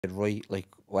write like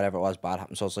whatever it was bad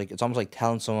happened. So it's almost like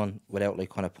telling someone without like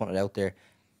kind of putting it out there,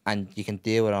 and you can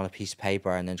deal with it on a piece of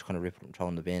paper and then just kind of rip it and throw it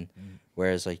in the bin.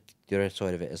 Whereas like the other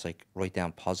side of it is like write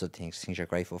down positive things you're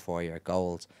grateful for, your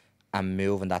goals, and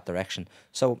move in that direction.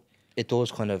 So it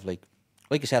does kind of like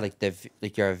you said,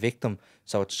 like you're a victim.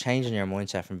 So it's changing your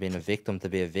mindset from being a victim to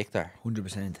be a victor.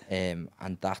 100%. And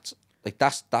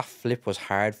that flip was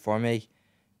hard for me.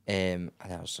 And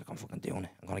I was like, I'm fucking doing it.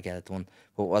 I'm gonna get it done.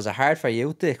 But was it hard for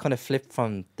you to kind of flip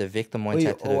from the victim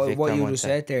mindset to the victor mindset? What you just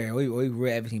said there, I wrote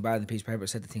everything bad on the piece of paper,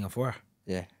 set the thing on fire.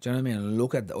 Yeah. Do you know what I mean? And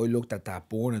I looked at that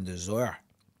burning desire.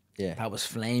 Yeah. That was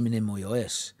flaming in my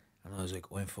eyes. And I was like,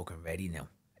 I'm fucking ready now.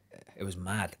 It was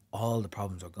mad. All the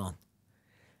problems are gone.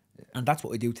 Yeah. And that's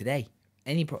what I do today.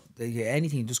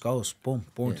 Anything just goes, boom,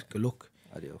 burnt, good luck.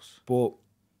 Adios. But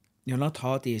you're not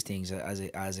taught these things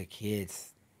as a kid.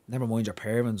 Never mind your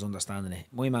parents understanding it.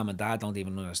 My mum and dad don't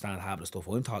even understand half the stuff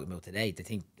I'm talking about today. They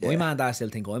think my mum and dad still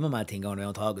think I'm a mad thing going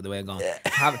around talking the way I'm going.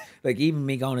 Like even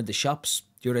me going into shops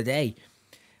the other day,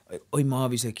 I'm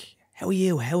always like, how are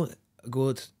you? How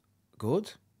good?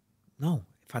 Good? No,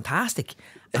 fantastic.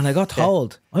 And I got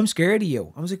told, I'm scared of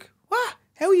you. I was like, what?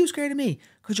 How are you scared of me?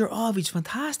 Because you're always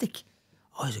fantastic.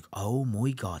 I was like, oh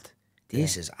my God,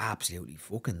 this is absolutely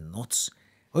fucking nuts.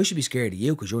 I should be scared of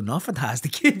you because you're not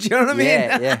fantastic. Do you know what I mean?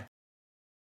 Yeah, yeah.